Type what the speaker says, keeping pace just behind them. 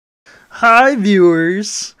Hi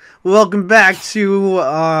viewers! Welcome back to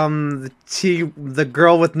the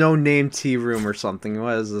girl with no name tea room or something.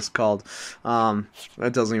 What is this called?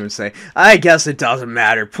 That doesn't even say. I guess it doesn't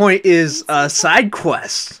matter. Point is side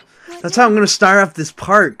quest. That's how I'm gonna start off this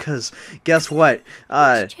part, cause guess what?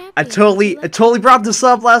 I totally brought this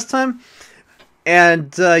up last time.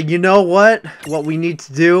 And you know what? What we need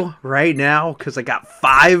to do right now, because I got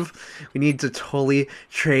 5, we need to totally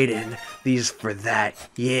trade in these for that.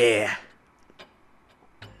 Yeah.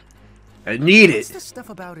 I need it. What's the stuff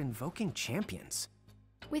about invoking champions?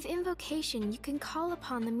 With invocation, you can call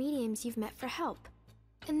upon the mediums you've met for help,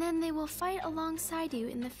 and then they will fight alongside you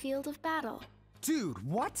in the field of battle. Dude,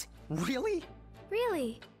 what? Really?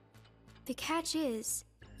 Really. The catch is,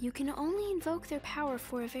 you can only invoke their power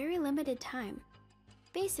for a very limited time.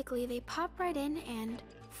 Basically, they pop right in and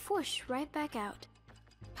whoosh right back out.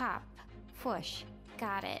 Pop, whoosh,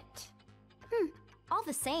 got it. All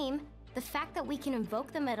the same, the fact that we can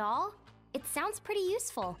invoke them at all, it sounds pretty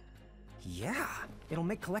useful. Yeah, it'll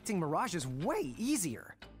make collecting mirages way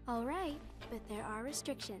easier. Alright, but there are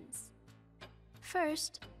restrictions.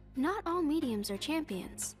 First, not all mediums are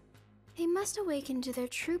champions. They must awaken to their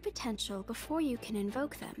true potential before you can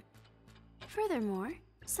invoke them. Furthermore,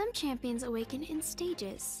 some champions awaken in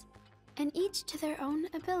stages, and each to their own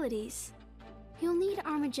abilities. You'll need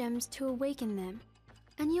armor gems to awaken them,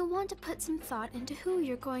 and you'll want to put some thought into who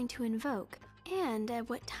you're going to invoke, and at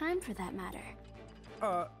what time for that matter.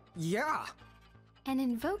 Yeah. And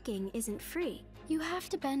invoking isn't free. You have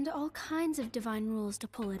to bend all kinds of divine rules to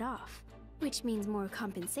pull it off, which means more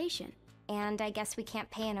compensation. And I guess we can't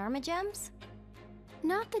pay in armor gems?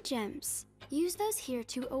 Not the gems. Use those here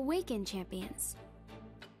to awaken champions.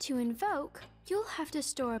 To invoke, you'll have to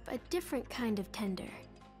store up a different kind of tender.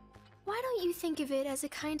 Why don't you think of it as a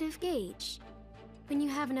kind of gauge? When you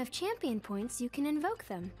have enough champion points, you can invoke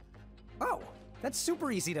them. Oh, that's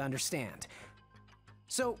super easy to understand.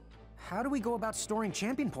 So, how do we go about storing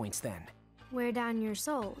champion points then? Wear down your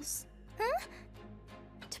souls. Huh?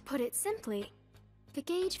 To put it simply, the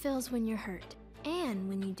gauge fills when you're hurt, and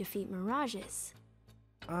when you defeat mirages.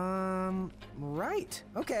 Right.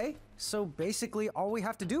 Okay. So basically all we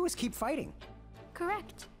have to do is keep fighting.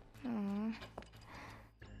 Correct.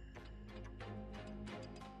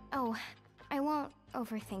 Oh, I won't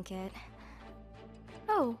overthink it.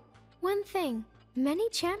 Oh, one thing. Many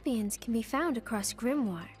champions can be found across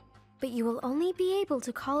Grimoire, but you will only be able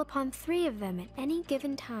to call upon 3 of them at any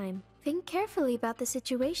given time. Think carefully about the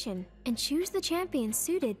situation, and choose the champion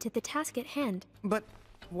suited to the task at hand. But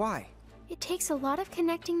why? It takes a lot of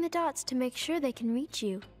connecting the dots to make sure they can reach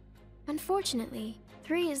you. Unfortunately,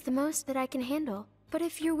 3 is the most that I can handle. But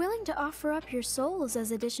if you're willing to offer up your souls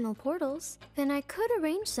as additional portals, then I could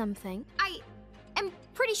arrange something. I am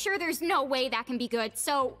pretty sure there's no way that can be good,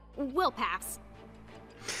 so we'll pass.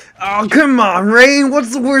 Oh, come on, Rain.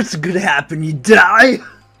 What's the worst that could happen? You die?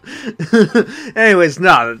 Anyways,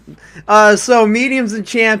 no. So mediums and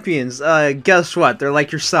champions, guess what? They're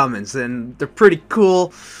like your summons, and they're pretty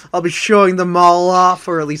cool. I'll be showing them all off,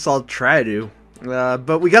 or at least I'll try to.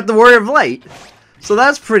 But we got the Warrior of Light, so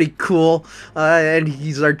that's pretty cool. And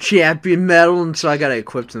he's our champion medal, and so I gotta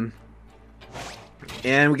equip him.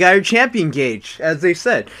 And we got our champion gauge, as they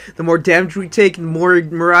said. The more damage we take, the more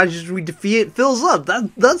mirages we defeat, it fills up.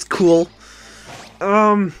 That's cool.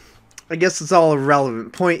 I guess it's all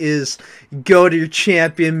irrelevant. Point is, go to your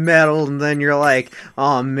champion medal, and then you're like,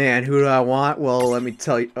 oh man, who do I want? Well, let me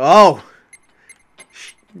tell you. Oh!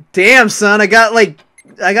 Damn, son, I got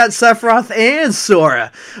Sephiroth and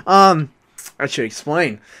Sora. I should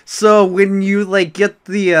explain. So, when you, get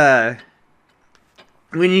the,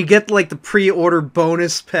 the pre-order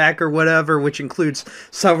bonus pack or whatever, which includes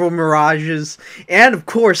several mirages, and of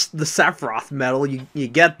course the Sephiroth medal, you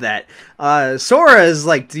get that. Sora is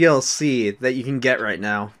like DLC that you can get right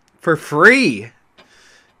now for free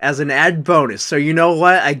as an add bonus. So you know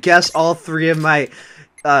what? I guess all 3 of my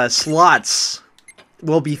slots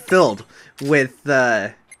will be filled with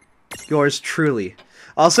yours truly.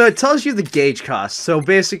 Also, it tells you the gauge cost. So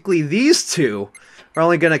basically, these 2 are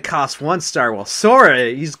only going to cost 1 star, while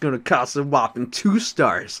Sora, he's going to cost a whopping 2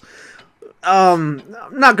 stars. I'm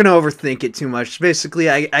not going to overthink it too much. Basically,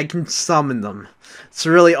 I can summon them. It's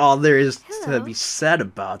really all there is to be said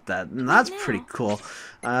about that, and that's pretty cool.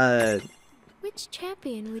 Which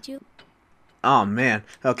champion would you... Oh, man.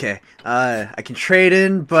 Okay. I can trade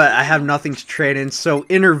in, but I have nothing to trade in, so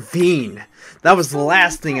intervene. That was the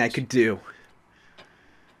last thing I could do.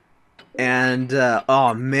 And,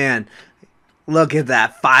 oh, man. Look at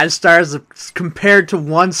that. 5 stars compared to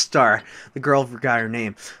 1 star. The girl forgot her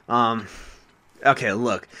name. Okay,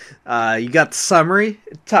 look. You got the summary.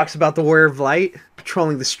 It talks about the Warrior of Light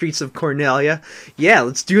patrolling the streets of Cornelia. Yeah,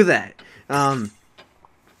 let's do that.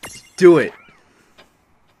 Do it.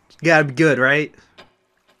 You gotta be good, right?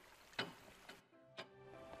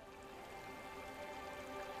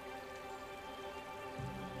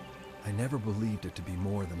 I never believed it to be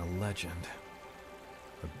more than a legend.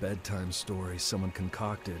 A bedtime story someone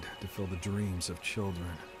concocted to fill the dreams of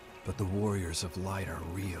children. But the Warriors of Light are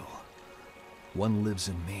real. One lives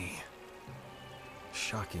in me.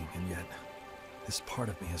 Shocking, and yet this part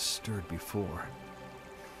of me has stirred before.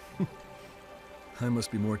 I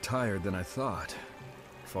must be more tired than I thought.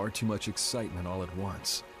 Far too much excitement all at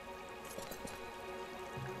once.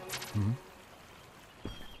 Hmm?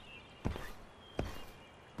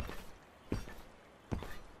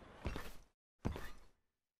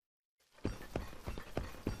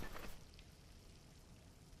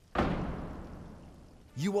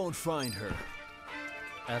 You won't find her.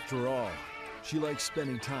 After all, she likes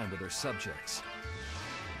spending time with her subjects.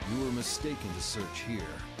 You were mistaken to search here.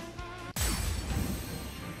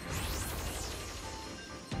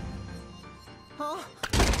 Huh?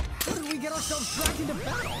 How did we get ourselves dragged into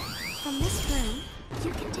battle? From this room,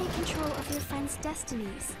 you can take control of your friends'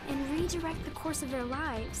 destinies and redirect the course of their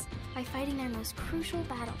lives by fighting their most crucial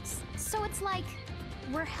battles. So it's like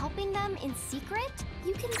we're helping them in secret?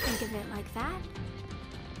 You can think of it like that.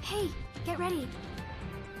 Hey, get ready.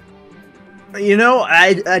 You know,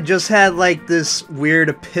 I just had like this weird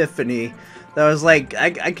epiphany that was like,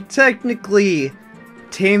 I could technically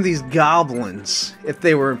tame these goblins if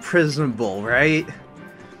they were imprisonable, right?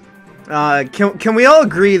 Can we all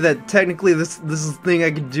agree that technically this is a thing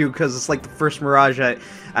I could do because it's like the first Mirage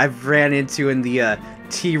I've ran into in the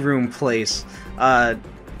tea room place. I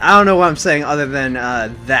don't know what I'm saying other than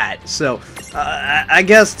that. So I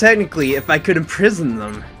guess technically if I could imprison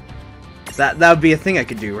them, that would be a thing I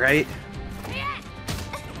could do, right?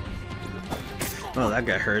 Oh, that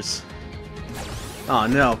guy hurts. Oh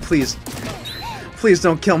no, please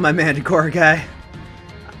don't kill my Manticore guy.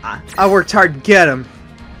 I worked hard to get him.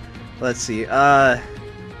 Let's see, well,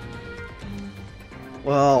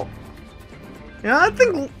 yeah, I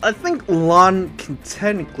think Lon can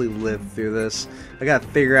technically live through this. I gotta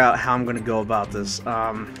figure out how I'm gonna go about this.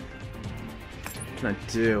 What can I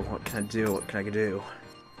do? What can I do?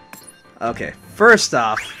 Okay, first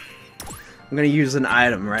off, I'm gonna use an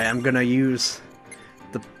item, right? I'm gonna use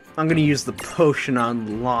the potion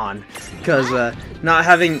on Lon, because not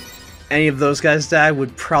having any of those guys die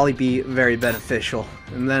would probably be very beneficial.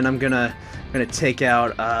 And then I'm gonna take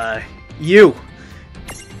out you,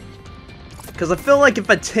 because I feel like if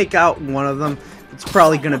I take out one of them, it's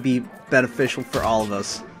probably gonna be beneficial for all of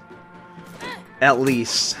us, at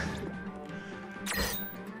least.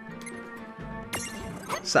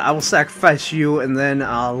 So I will sacrifice you, and then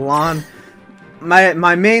Lon.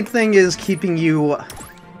 My main thing is keeping you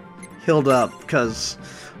healed up, because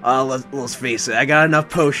let's face it, I got enough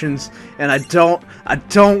potions, and I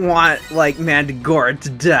don't want like Manticore to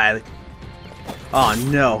die. Oh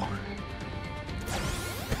no,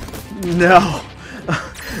 no,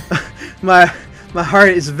 my heart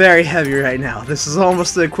is very heavy right now. This is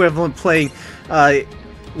almost the equivalent playing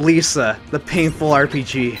Lisa, the painful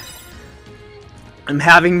RPG. I'm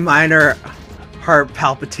having minor heart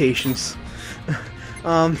palpitations.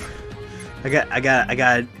 I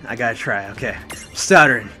gotta try. Okay, I'm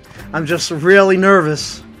stuttering. I'm just really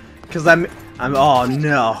nervous because I'm. Oh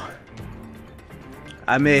no.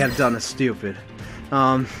 I may have done a stupid.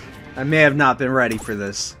 I may have not been ready for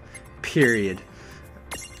this. Period.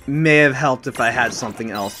 May have helped if I had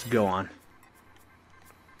something else to go on.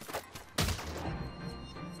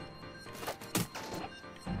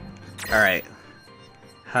 All right.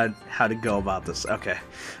 How to go about this? Okay.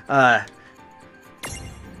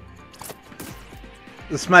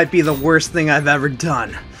 This might be the worst thing I've ever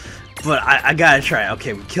done, but I gotta try.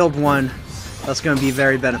 Okay, we killed one. That's gonna be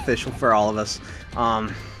very beneficial for all of us.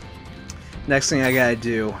 Next thing I gotta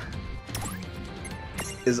do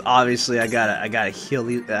is obviously I gotta heal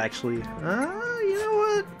these. Actually, you know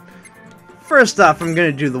what? First off, I'm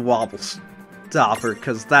gonna do the wobble stopper,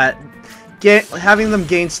 because having them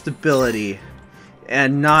gain stability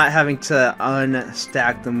and not having to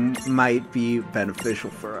unstack them might be beneficial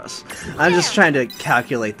for us. I'm just trying to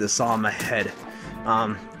calculate this all in my head.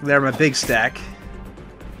 They're my big stack.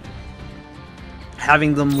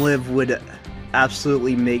 Having them live would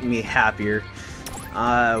absolutely make me happier.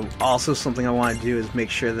 Also, something I want to do is make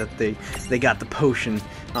sure that they got the potion,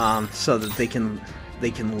 so that they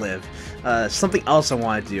can live. Something else I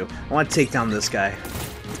want to do. I want to take down this guy.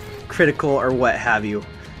 Critical or what have you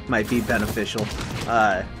might be beneficial.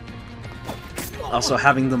 Also,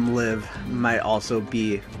 having them live might also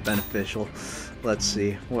be beneficial. Let's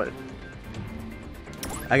see what.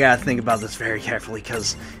 I gotta think about this very carefully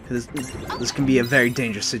because this can be a very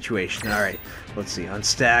dangerous situation. All right, let's see.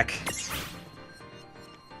 Unstack,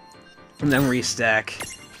 and then restack.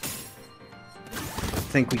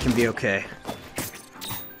 I think we can be okay.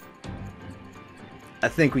 I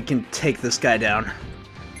think we can take this guy down.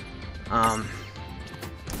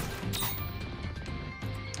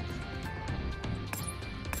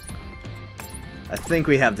 I think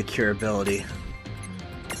we have the cure ability.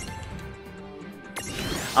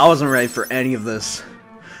 I wasn't ready for any of this.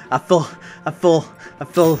 I feel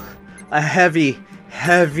a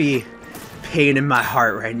heavy pain in my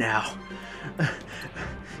heart right now.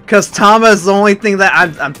 Cause Tama is the only thing that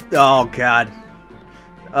I'm oh god.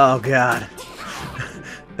 Oh god.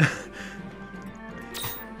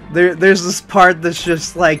 There's this part that's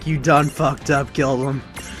just like, you done fucked up, Gildem.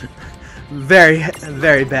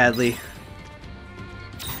 Very badly.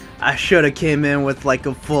 I should have came in with like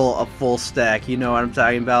a full stack. You know what I'm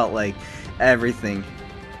talking about? Like everything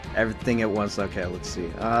at once. Okay, let's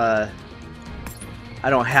see. I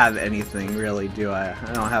don't have anything really, do I?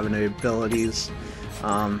 I don't have any abilities.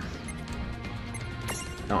 Don't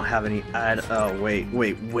have any. Oh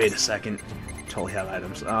wait a second. Totally have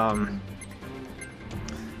items.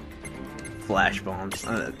 Flash bombs.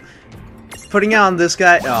 Putting out on this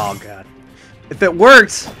guy. Oh god. If it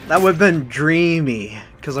worked, that would have been dreamy.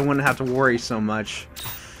 Because I wouldn't have to worry so much.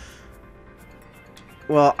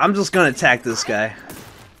 Well, I'm just gonna attack this guy.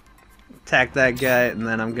 Attack that guy, and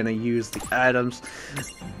then I'm gonna use the items.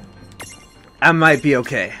 I might be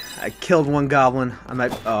okay. I killed one goblin. I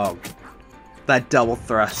might. Oh. That double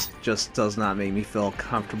thrust just does not make me feel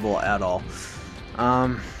comfortable at all.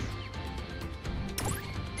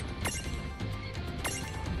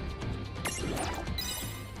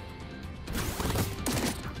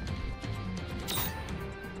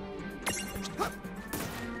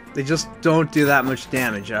 They just don't do that much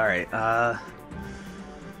damage. Alright,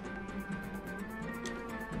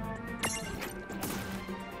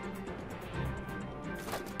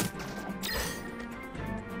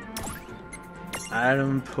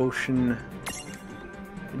 item, potion,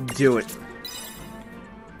 do it.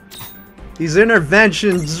 These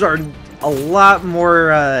interventions are a lot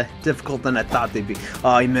more difficult than I thought they'd be.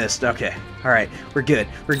 Oh, he missed. Okay, alright, we're good.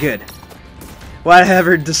 Why'd I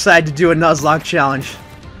ever decide to do a Nuzlocke challenge?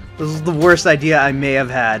 This is the worst idea I may have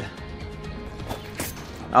had.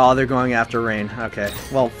 Oh, they're going after Rain. Okay.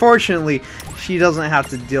 Well, fortunately, she doesn't have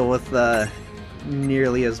to deal with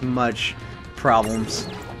nearly as much problems.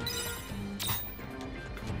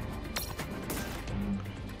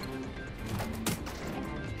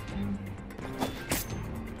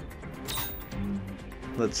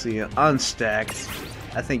 Let's see. Unstack.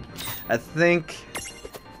 I think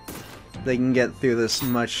they can get through this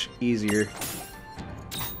much easier.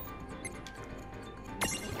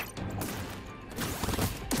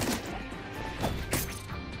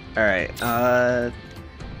 Alright,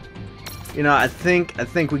 you know, I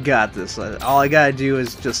think we got this. All I gotta do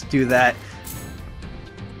is just do that.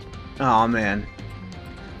 Oh man.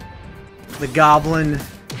 The goblin.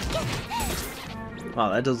 Oh,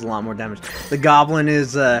 that does a lot more damage. The goblin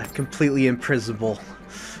is completely imprisonable.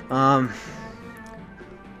 I'm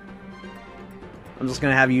just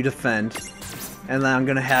gonna have you defend. And then I'm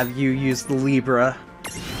gonna have you use the Libra.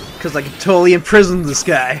 Because I can totally imprison this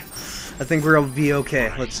guy. I think we'll be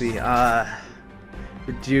okay. Let's see.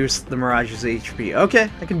 Reduce the Mirage's HP.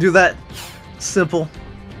 Okay, I can do that. Simple.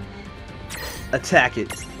 Attack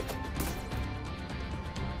it.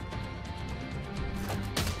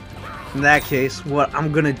 In that case, what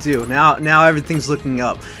I'm gonna do now everything's looking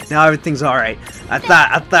up. Now everything's all right. I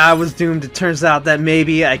thought I was doomed. It turns out that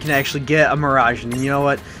maybe I can actually get a Mirage, and you know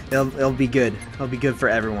what? It'll be good. It'll be good for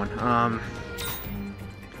everyone.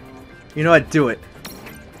 You know what? Do it.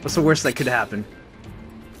 What's the worst that could happen?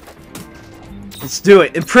 Let's do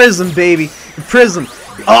it. Imprison, baby. Imprison.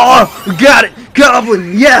 Oh, we got it.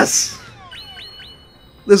 Goblin. Yes.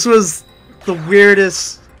 This was the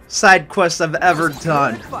weirdest side quest I've ever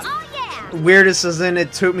done. Weirdest as in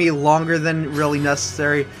it took me longer than really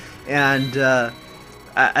necessary, and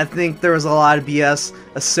I think there was a lot of BS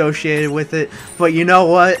associated with it. But you know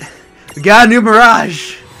what? We got a new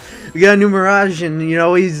Mirage. We got a new Mirage, and you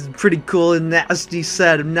know, he's pretty cool and nasty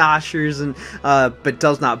set of noshers, and but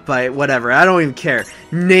does not bite. Whatever, I don't even care.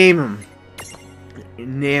 Name him.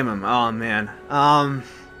 Name him. Oh man. I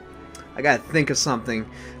gotta think of something.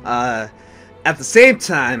 At the same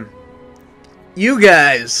time, you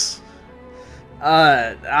guys,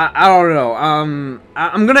 I don't know.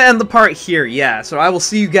 I'm gonna end the part here, yeah, so I will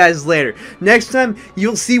see you guys later. Next time,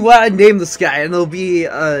 you'll see what I name this guy, and it'll be,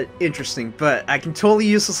 interesting, but I can totally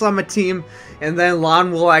use this on my team, and then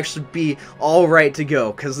Lon will actually be alright to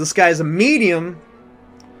go, because this guy's a medium,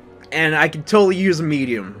 and I can totally use a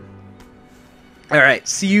medium. Alright,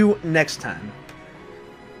 see you next time.